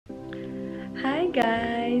Hi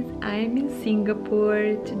guys, I'm in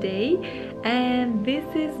Singapore today and this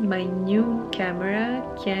is my new camera,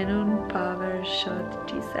 Canon PowerShot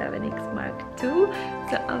G7X Mark II.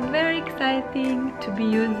 So I'm very excited to be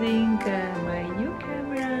using my new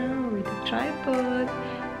camera with a tripod.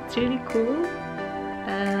 It's really cool.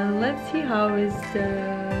 Let's see how is the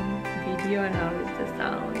video and how is the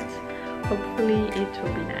sound. Hopefully it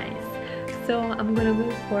will be nice. So I'm gonna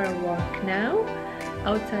go for a walk now.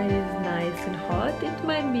 Outside is nice and hot. It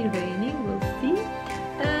might be raining, we'll see.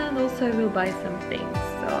 And also I will buy some things.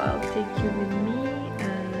 So I'll take you with me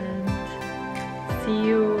and see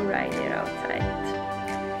you right here outside.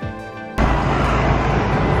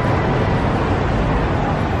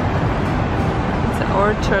 It's an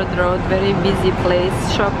Orchard Road, very busy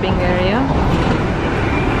place, shopping area.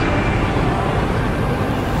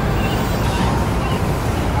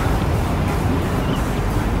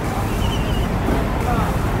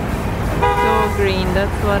 Green,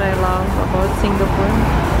 that's what I love about Singapore.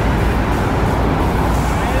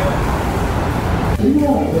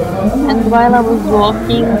 And while I was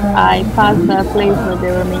walking, I passed a place where they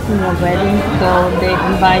were making a wedding, so they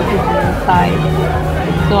invited me inside,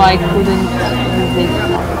 so I couldn't resist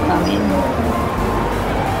not to come in.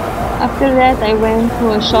 After that I went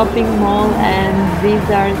to a shopping mall and these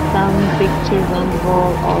are some pictures on the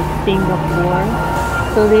wall of Singapore.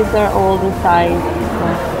 So these are all the sides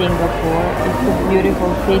of Singapore. It's a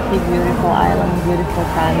beautiful city, beautiful island, beautiful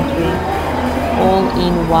country, all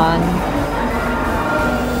in one.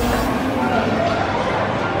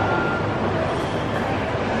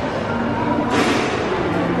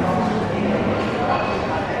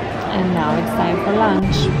 And now it's time for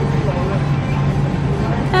lunch.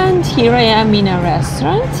 And here I am in a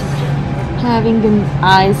restaurant, having an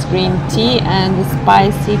iced green tea and a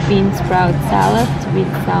spicy bean sprout salad with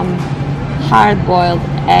some hard-boiled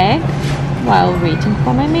egg while waiting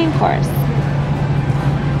for my main course.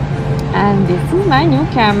 And this is my new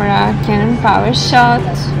camera, Canon PowerShot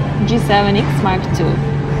G7X Mark II.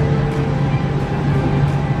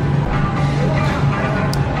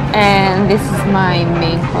 And this is my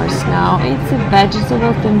main course now. It's a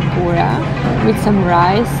vegetable tempura with some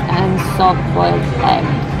rice and soft-boiled egg.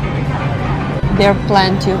 There are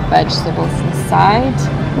plenty of vegetables inside,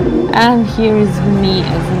 and here is me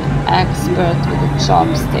as an expert with the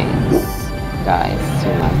chopsticks. Guys,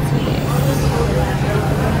 you must see this.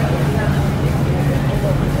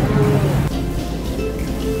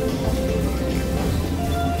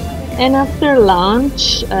 And after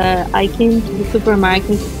lunch, I came to the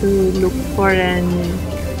supermarket to look for a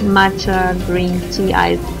matcha green tea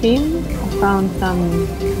ice cream. I found some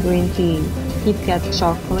green tea Kit Kat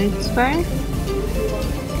chocolates first.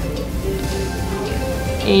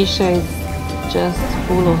 Asia is just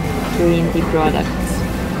full of green tea products.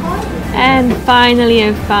 And finally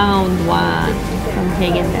I found one from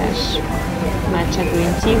Haagen-Dazs, matcha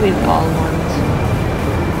green tea with almond.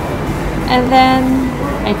 And then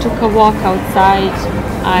I took a walk outside.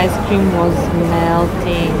 Ice cream was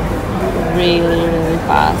melting really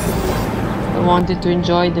fast. I wanted to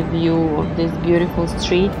enjoy the view of this beautiful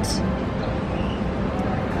street,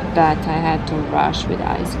 but I had to rush with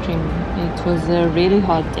ice cream. It was a really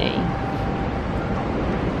hot day.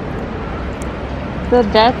 So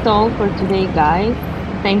that's all for today, guys.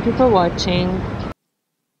 Thank you for watching.